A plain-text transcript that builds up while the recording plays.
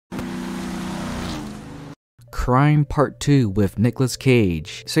Crime Part 2 with Nicolas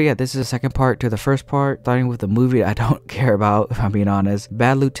Cage. So yeah, this is the second part to the first part, starting with the movie I don't care about, if I'm being honest.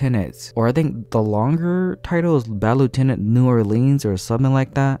 Bad Lieutenants, or I think the longer title is Bad Lieutenant New Orleans or something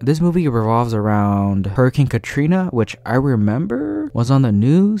like that. This movie revolves around Hurricane Katrina, which I remember was on the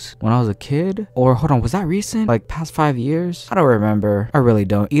news when I was a kid. Or hold on, was that recent? Like past 5 years? I don't remember. I really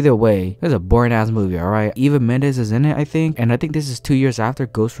don't. Either way, it's a boring ass movie, alright? Eva Mendes is in it, I think. And I think this is 2 years after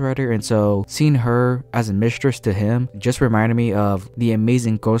Ghost Rider, and so seeing her as a mistress to him just reminded me of the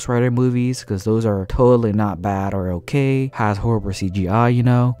amazing Ghost Rider movies, because those are totally not bad or okay. Has horrible CGI, you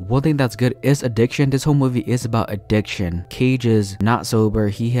know. One thing that's good is addiction. This whole movie is about addiction. Cage is not sober.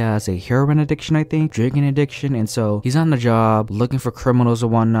 He has a heroin addiction, I think, drinking addiction, and so he's on the job looking for criminals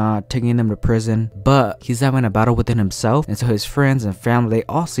and whatnot, taking them to prison, but he's having a battle within himself, and so his friends and family, they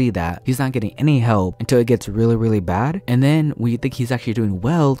all see that he's not getting any help until it gets really bad. And then when you think he's actually doing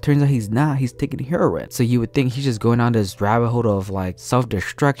well, turns out he's not. He's taking heroin. So you would think he's just going on this rabbit hole of like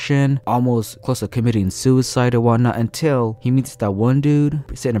self-destruction, almost close to committing suicide or whatnot, until he meets that one dude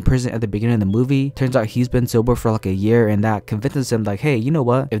sitting in prison at the beginning of the movie. Turns out he's been sober for like a year, and that convinces him like, hey, you know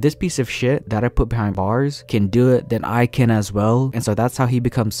what, if this piece of shit that I put behind bars can do it, then I can as well. And so that's how he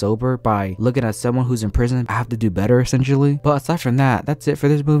becomes sober, by looking at someone who's in prison. I have to do better, essentially. But aside from that, that's it for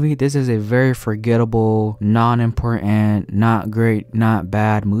this movie. This is a very forgettable, non-important, not great, not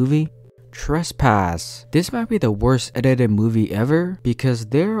bad movie. Trespass. This might be the worst edited movie ever, because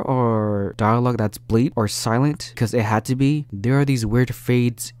there are dialogue that's bleep or silent because it had to be. There are these weird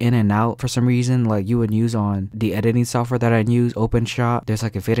fades in and out for some reason, like you would use on the editing software that I use, OpenShot. There's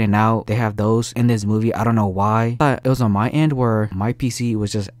like a fade in and out. They have those in this movie. I don't know why. I thought it was on my end where my PC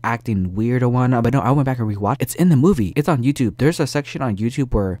was just acting weird or whatnot, but no, I went back and rewatched. It's in the movie. It's on YouTube. There's a section on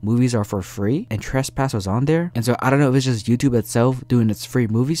YouTube where movies are for free, and Trespass was on there. And so I don't know if it's just YouTube itself doing its free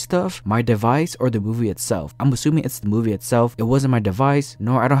movie stuff, my device, or the movie itself. I'm assuming it's the movie itself. It wasn't my device,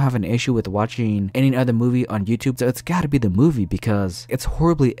 nor I don't have an issue with watching any other movie on YouTube, so it's gotta be the movie because it's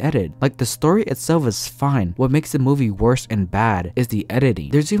horribly edited. Like, the story itself is fine. What makes the movie worse and bad is the editing.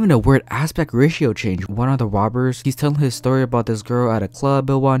 There's even a weird aspect ratio change. One of the robbers, he's telling his story about this girl at a club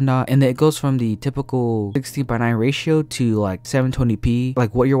and whatnot, and then it goes from the typical 16:9 ratio to like 720p,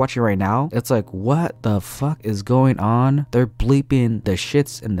 like what you're watching right now. It's like, what the fuck is going on? They're bleeping the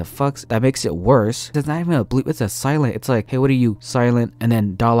shits and the fucks. That makes it worse. It's not even a bleep, it's a silent. It's like, hey, what are you? Silent. And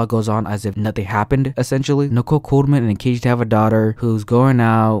then dialogue goes on as if nothing happened, essentially. Nicole Kidman and Cage have a daughter who's going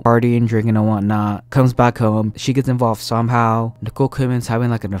out, partying, drinking and whatnot, comes back home. She gets involved somehow. Nicole Kidman's having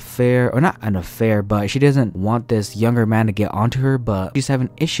like an affair, or not an affair, but she doesn't want this younger man to get onto her, but she's having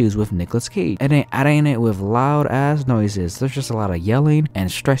issues with Nicolas Cage. And then adding it with loud ass noises. There's just a lot of yelling and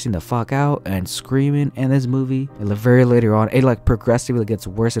stressing the fuck out and screaming in this movie. And very later on, it like progressively gets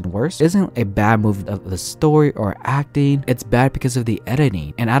worse and worse. It isn't a bad movie of the story or acting. It's bad because of the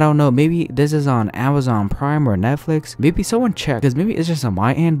editing. And I don't know, maybe this is on Amazon Prime or Netflix. Maybe someone check, because maybe it's just on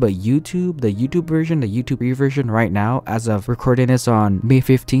my end, but YouTube, the YouTube version, the YouTube free version right now, as of recording this on May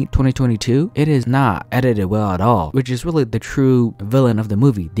 15th, 2022, it is not edited well at all, which is really the true villain of the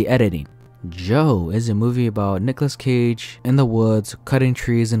movie, the editing. Joe is a movie about Nicolas Cage in the woods, cutting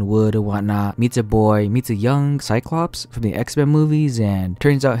trees and wood and whatnot, meets a young Cyclops from the X-Men movies, and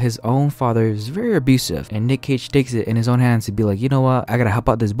turns out his own father is very abusive, and Nick Cage takes it in his own hands to be like, you know what, I gotta help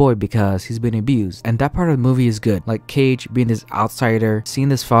out this boy because he's been abused. And that part of the movie is good, like Cage being this outsider, seeing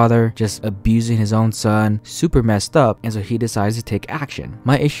this father just abusing his own son, super messed up, and so he decides to take action.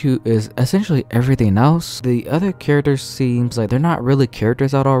 My issue is essentially everything else. The other characters seems like they're not really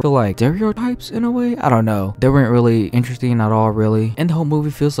characters at all. I feel like stereotypes in a way. I don't know. They weren't really interesting at all, really. And the whole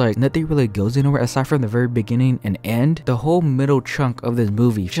movie feels like nothing really goes anywhere aside from the very beginning and end. The whole middle chunk of this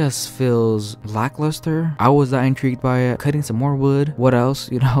movie just feels lackluster. I was not intrigued by it. Cutting some more wood. What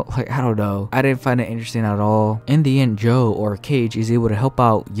else? You know, like, I don't know. I didn't find it interesting at all. In the end, Joe, or Cage, is able to help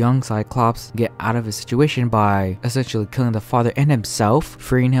out young Cyclops get out of his situation by essentially killing the father and himself,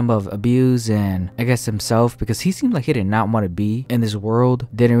 freeing him of abuse and I guess himself, because he seemed like he did not want to be in this world.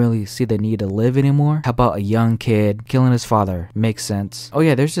 Didn't really see the need to live anymore. How about a young kid killing his father? Makes sense. Oh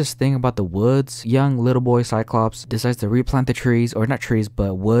yeah, there's this thing about the woods. Young little boy Cyclops decides to replant the trees, or not trees,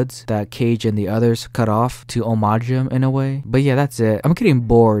 but woods that Cage and the others cut off to homage him in a way. But yeah, that's it. I'm getting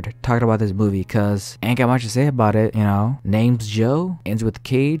bored talking about this movie because ain't got much to say about it, you know. Name's Joe, ends with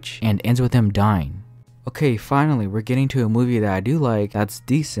Cage, and ends with him dying. Okay, finally, we're getting to a movie that I do like that's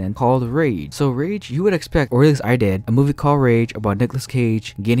decent called Rage. So Rage, you would expect, or at least I did, a movie called Rage about Nicolas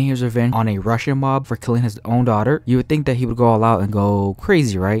Cage getting his revenge on a Russian mob for killing his own daughter. You would think that he would go all out and go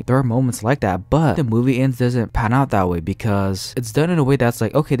crazy, right? There are moments like that, but the movie ends doesn't pan out that way because it's done in a way that's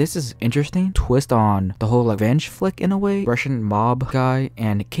like, okay, this is interesting. Twist on the whole like revenge flick in a way. Russian mob guy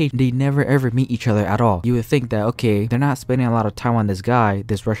and Cage, they never ever meet each other at all. You would think that, okay, they're not spending a lot of time on this guy,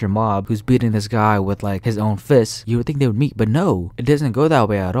 this Russian mob who's beating this guy with like his own fists. You would think they would meet, but no, it doesn't go that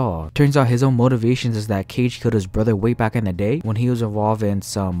way at all. Turns out his own motivations is that Cage killed his brother way back in the day when he was involved in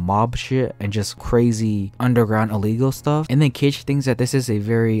some mob shit and just crazy underground illegal stuff. And then Cage thinks that this is a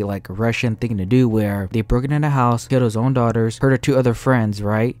very like Russian thing to do where they broke into the house, killed his own daughters, hurt her two other friends,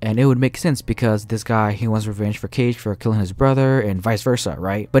 right? And it would make sense because this guy, he wants revenge for Cage for killing his brother and vice versa,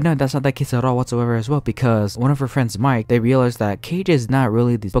 right? But no, that's not the case at all whatsoever as well, because one of her friends, Mike, they realize that Cage is not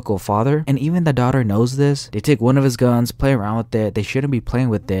really the typical father, and even the daughter knows this. They take one of his guns, play around with it, they shouldn't be playing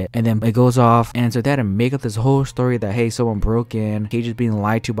with it, and then it goes off, and so they had to make up this whole story that, hey, someone broke in, Cage is being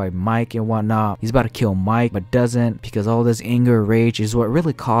lied to by Mike and whatnot. He's about to kill Mike, but doesn't, because all this anger, rage is what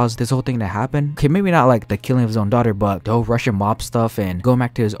really caused this whole thing to happen. Okay, maybe not like the killing of his own daughter, but the whole Russian mob stuff and going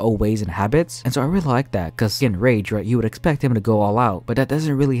back to his old ways and habits. And so I really like that, because in Rage, right, you would expect him to go all out, but that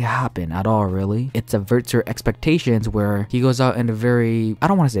doesn't really happen at all, really. It subverts your expectations where he goes out in a very, I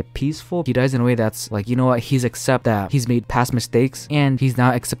don't want to say peaceful, he dies in a way that's like, you know what, he's accept that he's made past mistakes and he's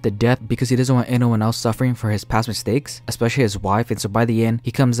not accepted death because he doesn't want anyone else suffering for his past mistakes, especially his wife. And so by the end,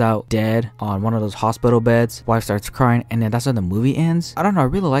 he comes out dead on one of those hospital beds, wife starts crying, and then that's how the movie ends. I don't know, I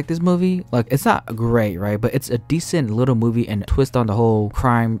really like this movie. Like, it's not great, right, but it's a decent little movie and twist on the whole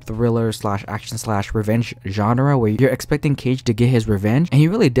crime thriller slash action slash revenge genre where you're expecting Cage to get his revenge and he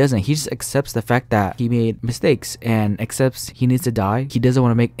really doesn't. He just accepts the fact that he made mistakes and accepts he needs to die. He doesn't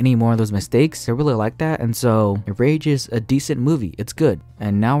want to make any more of those mistakes. I really like that, and so Rage is a decent movie. It's good.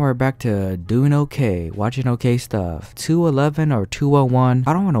 And now we're back to doing okay, watching okay stuff. 211 or 201.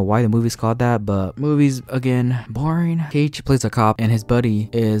 I don't know why the movie's called that, but movies, again, boring. Cage plays a cop and his buddy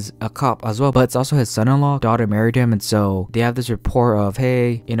is a cop as well, but it's also his son-in-law. Daughter married him, and so they have this rapport of,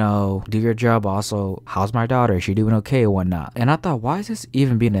 hey, you know, do your job. Also, how's my daughter? Is she doing okay or whatnot? And I thought, why is this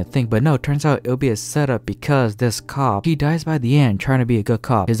even being a thing? But no, it turns out it'll be a setup because this cop, he dies by the end trying to be a good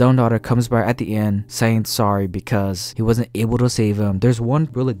cop. His own daughter comes by at the end saying sorry because he wasn't able to save him. There's one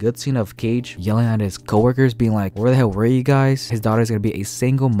really good scene of Cage yelling at his coworkers being like, where the hell were you guys? His daughter's gonna be a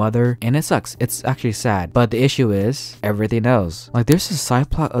single mother, and it sucks. It's actually sad, but the issue is everything else. Like, there's a side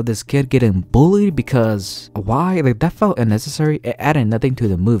plot of this kid getting bullied because why? Like, that felt unnecessary. It added nothing to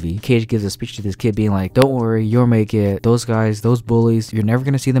the movie. Cage gives a speech to this kid being like, don't worry, you'll make it. Those guys, those bullies, you're never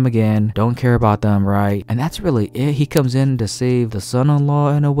gonna see them again. Don't care about them, right? And that's really it. He comes in to save the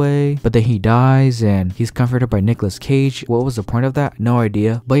son-in-law in a way, but then he dies and he's comforted by Nicolas Cage. What was the point of that? No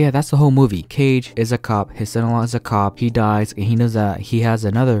idea. But yeah, that's the whole movie. Cage is a cop, his son-in-law is a cop, he dies, and he knows that he has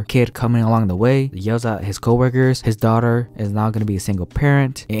another kid coming along the way. He yells at his co-workers. His daughter is now going to be a single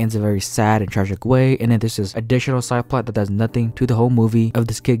parent. It ends a very sad and tragic way, and then there's this additional side plot that does nothing to the whole movie of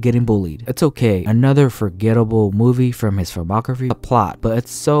this kid getting bullied. It's okay. Another forgettable movie from his filmography. A plot, but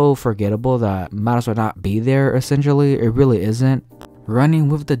it's so forgettable that might as well not be there, essentially. It really isn't. Running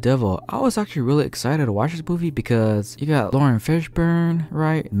with the Devil. I was actually really excited to watch this movie because you got Lawrence Fishburne,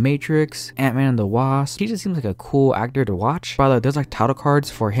 right? Matrix, Ant-Man and the Wasp. He just seems like a cool actor to watch. By the way, there's like title cards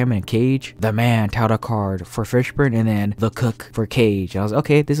for him and Cage. The Man title card for Fishburne, and then The Cook for Cage. I was like,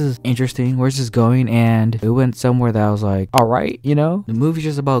 okay, this is interesting. Where's this going? And it went somewhere that I was like, all right, you know? The movie's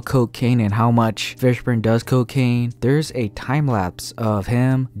just about cocaine and how much Fishburne does cocaine. There's a time lapse of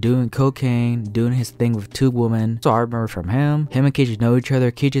him doing cocaine, doing his thing with two women. So I remember from him and Cage know each other.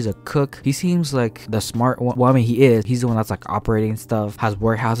 Cage is a cook. He seems like the smart one. Well, I mean, he is. He's the one that's like operating stuff, has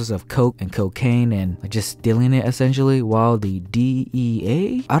warehouses of coke and cocaine and like just stealing it essentially, while the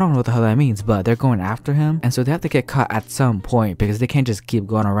DEA, I don't know what the hell that means, but they're going after him, and so they have to get caught at some point because they can't just keep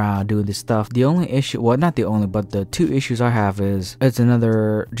going around doing this stuff. The only issue, well, not the only, but the two issues I have is it's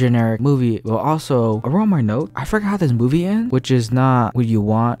another generic movie. Well, also, I wrote my note, I forgot how this movie ends, which is not what you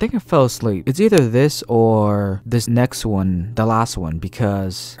want. I think I fell asleep. It's either this or this next one, the last one,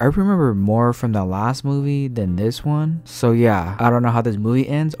 because I remember more from the last movie than this one. So yeah, I don't know how this movie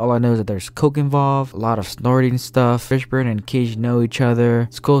ends. All I know is that there's coke involved, a lot of snorting stuff. Fishburne and Cage know each other.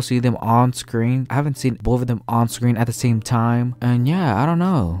 It's cool to see them on screen. I haven't seen both of them on screen at the same time. And yeah, I don't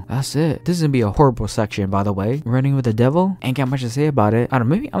know. That's it. This is gonna be a horrible section, by the way. Running with the Devil. Ain't got much to say about it. I don't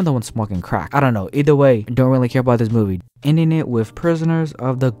know, maybe I'm the one smoking crack. I don't know. Either way, don't really care about this movie. Ending it with Prisoners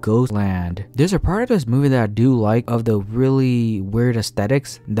of the Ghostland. There's a part of this movie that I do like, of the really weird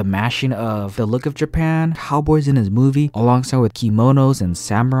aesthetics, the mashing of the look of Japan, cowboys in his movie, alongside with kimonos and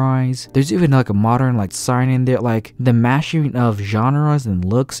samurais. There's even like a modern like sign in there, like the mashing of genres and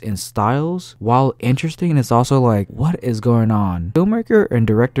looks and styles. While interesting, it's also like, what is going on? Filmmaker and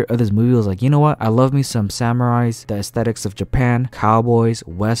director of this movie was like, you know what? I love me some samurais, the aesthetics of Japan, cowboys,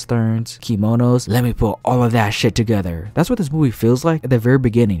 westerns, kimonos. Let me put all of that shit together. That's what this movie feels like at the very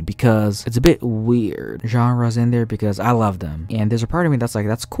beginning, because it's a bit weird. Genres in there because I love them. And there's a part of me that's like,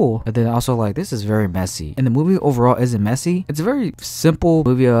 that's cool. But then also like, this is very messy. And the movie overall isn't messy. It's a very simple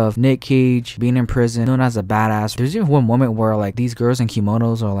movie of Nick Cage being in prison, known as a badass. There's even one moment where like these girls in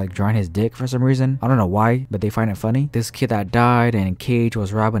kimonos are like drawing his dick for some reason. I don't know why, but they find it funny. This kid that died and Cage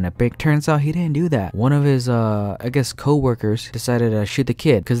was robbing a bank. Turns out he didn't do that. One of his I guess co-workers decided to shoot the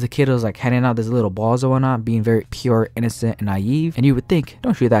kid because the kid was like handing out these little balls and whatnot, being very pure, innocent, and naive. And you would think,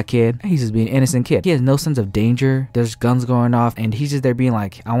 don't shoot that kid. He's just being an innocent kid. He has no sense of danger. There's guns going off and he's just there being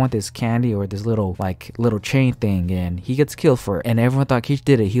like, I want this candy or this little chain thing, and he gets killed for it. And everyone thought Cage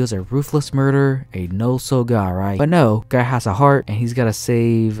did it. He was a ruthless murderer, a no-so guy, right? But no, guy has a heart and he's gotta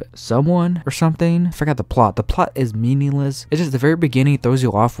save someone or something. I forgot the plot. The plot is meaningless. It's just the very beginning throws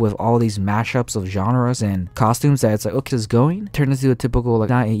you off with all these mashups of genres and costumes that it's like, okay, it's going. Turns into a typical, like,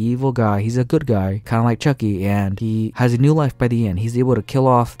 not an evil guy. He's a good guy, kind of like Chucky, and he has a new life by the end. He's able to kill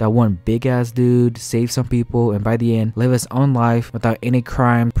off that one big ass dude, save some people, and by the end, live his own life without any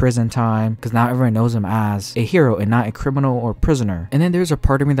crime, prison time, because now everyone knows him as a hero and not a criminal or prisoner. And then there's a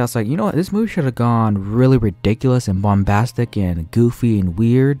part of me that's like, you know what, this movie should have gone really ridiculous and bombastic and goofy and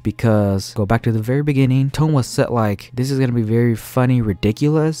weird, because go back to the very beginning, tone was set like this is gonna be very funny,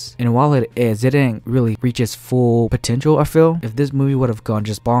 ridiculous, and while it is, it didn't really reach its full potential. I feel if this movie would have gone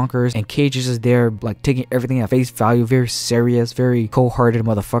just bonkers and Cage is just there like taking everything at face value, very serious, very cold-hearted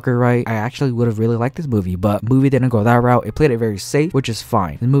motherfucker, right, I actually would have really liked this movie. But movie didn't go that route. It played it very safe, which is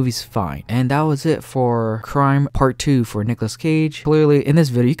fine. The movie's fine. And that was it for Crime Part 2 for Nicolas Cage. Clearly in this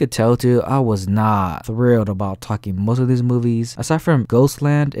video you could tell too, I was not thrilled about talking most of these movies. Aside from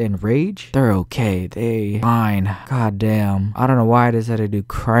Ghostland and Rage, they're okay, they fine. God damn, I don't know why I decided to do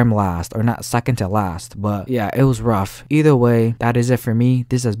Crime last, or not second to last, but yeah, it was rough. Either way, that is it for me.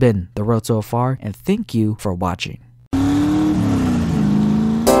 This has been The Road So Far, and thank you for watching.